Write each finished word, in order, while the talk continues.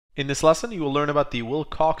In this lesson, you will learn about the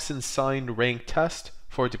Wilcoxon Signed-Rank test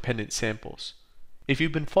for dependent samples. If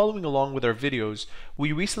you've been following along with our videos,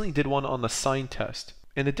 we recently did one on the sign test.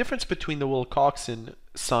 And the difference between the Wilcoxon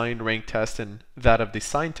Signed-Rank test and that of the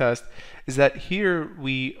sign test is that here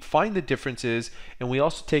we find the differences and we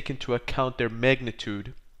also take into account their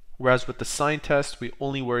magnitude, whereas with the sign test, we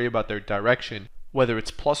only worry about their direction, whether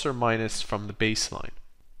it's plus or minus from the baseline.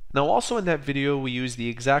 Now also in that video we use the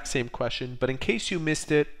exact same question, but in case you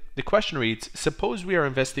missed it, the question reads, suppose we are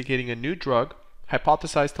investigating a new drug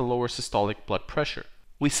hypothesized to lower systolic blood pressure.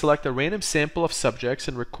 We select a random sample of subjects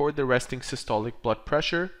and record the resting systolic blood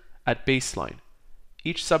pressure at baseline.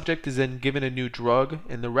 Each subject is then given a new drug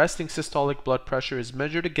and the resting systolic blood pressure is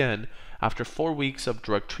measured again after 4 weeks of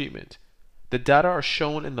drug treatment. The data are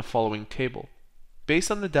shown in the following table.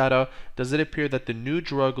 Based on the data, does it appear that the new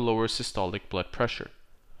drug lowers systolic blood pressure?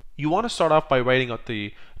 You want to start off by writing out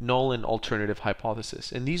the null and alternative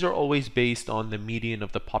hypothesis, and these are always based on the median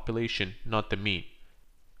of the population, not the mean.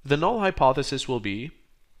 The null hypothesis will be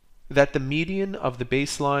that the median of the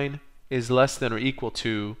baseline is less than or equal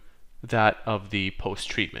to that of the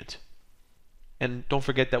post-treatment. And don't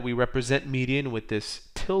forget that we represent median with this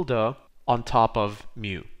tilde on top of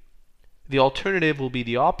mu. The alternative will be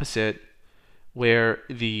the opposite, where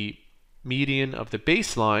the median of the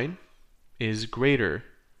baseline is greater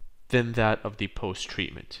than that of the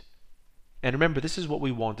post-treatment. And remember, this is what we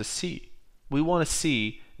want to see. We want to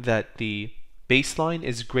see that the baseline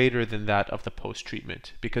is greater than that of the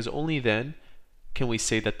post-treatment, because only then can we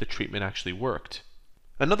say that the treatment actually worked.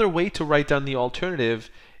 Another way to write down the alternative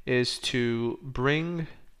is to bring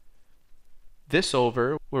this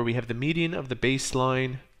over where we have the median of the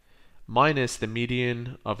baseline minus the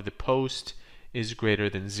median of the post is greater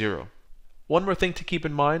than 0. One more thing to keep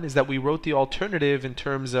in mind is that we wrote the alternative in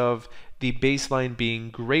terms of the baseline being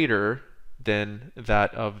greater than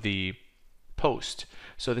that of the post.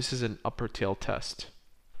 So this is an upper tail test.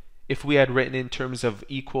 If we had written in terms of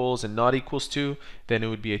equals and not equals to, then it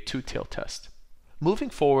would be a two-tail test. Moving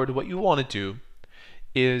forward, what you want to do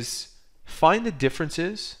is find the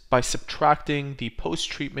differences by subtracting the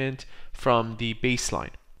post-treatment from the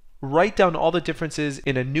baseline. Write down all the differences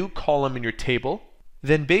in a new column in your table.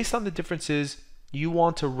 Then based on the differences, you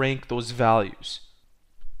want to rank those values.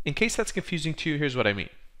 In case that's confusing to you, here's what I mean.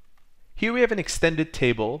 Here we have an extended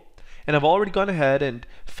table, and I've already gone ahead and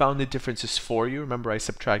found the differences for you. Remember, I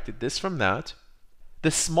subtracted this from that. The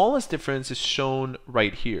smallest difference is shown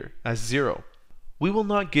right here as 0. We will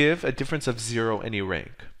not give a difference of 0 any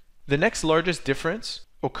rank. The next largest difference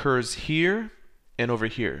occurs here and over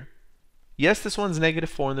here. Yes, this one's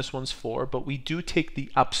 -4 and this one's 4, but we do take the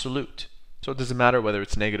absolute. So it doesn't matter whether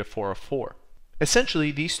it's -4 or 4. Essentially,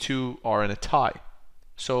 these two are in a tie.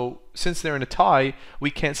 So since they're in a tie, we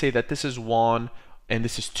can't say that this is 1 and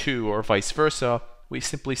this is 2 or vice versa. We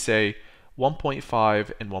simply say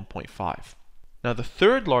 1.5 and 1.5. Now the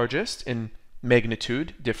third largest in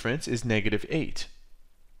magnitude difference is -8.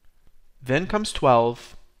 Then comes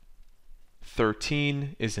 12.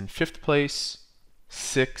 13 is in 5th place.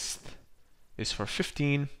 6th is for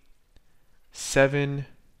 15. 7,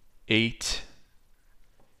 8,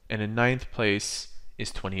 and in 9th place is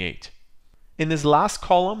 28. In this last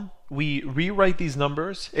column, we rewrite these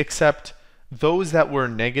numbers, except those that were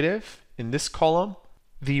negative in this column,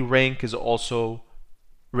 the rank is also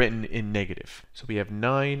written in negative. So we have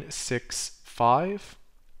 9, 6, 5,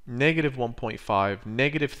 -1.5,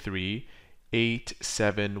 -3, 8,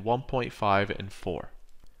 7, 1.5, and 4.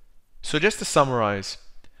 So just to summarize,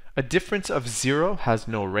 a difference of 0 has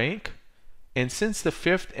no rank. And since the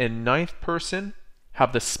 5th and 9th person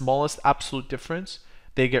have the smallest absolute difference,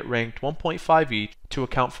 they get ranked 1.5 each to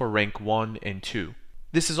account for rank 1 and 2.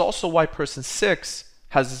 This is also why person 6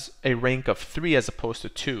 has a rank of 3 as opposed to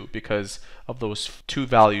 2, because of those two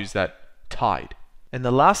values that tied. And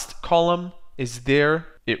the last column is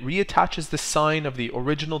there. It reattaches the sign of the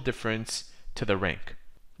original difference to the rank.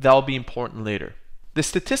 That will be important later. The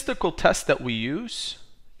statistical test that we use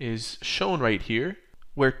is shown right here,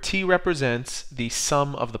 where t represents the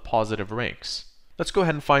sum of the positive ranks. Let's go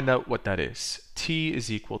ahead and find out what that is. T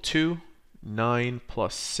is equal to 9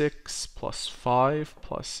 plus 6 plus 5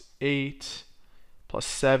 plus 8 plus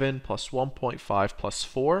 7 plus 1.5 plus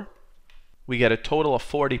 4. We get a total of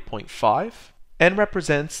 40.5. N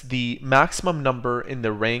represents the maximum number in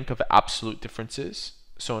the rank of absolute differences.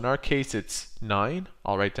 So in our case, it's 9.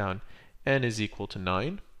 I'll write down n is equal to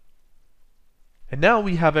 9. And now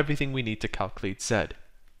we have everything we need to calculate z.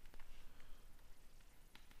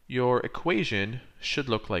 Your equation should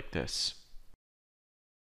look like this.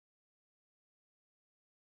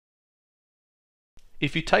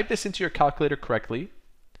 If you type this into your calculator correctly,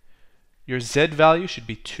 your Z value should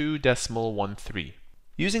be 2.13.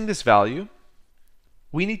 Using this value,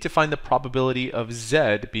 we need to find the probability of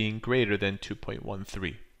Z being greater than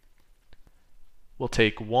 2.13. We'll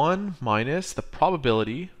take 1 minus the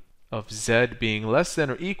probability of Z being less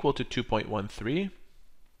than or equal to 2.13.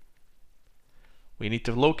 We need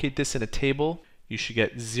to locate this in a table. You should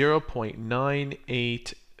get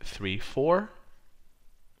 0.9834.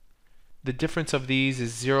 The difference of these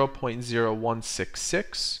is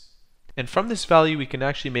 0.0166. And from this value, we can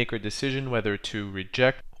actually make our decision whether to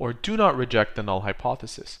reject or do not reject the null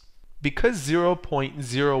hypothesis. Because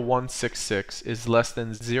 0.0166 is less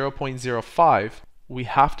than 0.05, we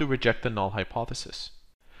have to reject the null hypothesis.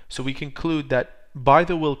 So we conclude that by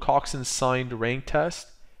the Wilcoxon Signed-Rank test,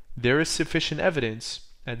 there is sufficient evidence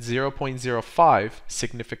at 0.05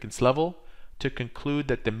 significance level to conclude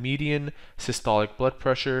that the median systolic blood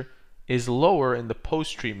pressure is lower in the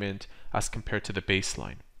post-treatment as compared to the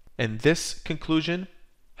baseline. And this conclusion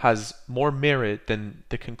has more merit than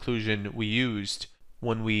the conclusion we used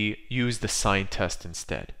when we used the sign test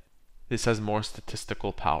instead. This has more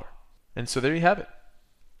statistical power. And so there you have it.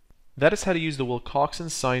 That is how to use the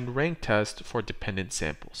Wilcoxon Signed-Rank test for dependent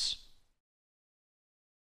samples.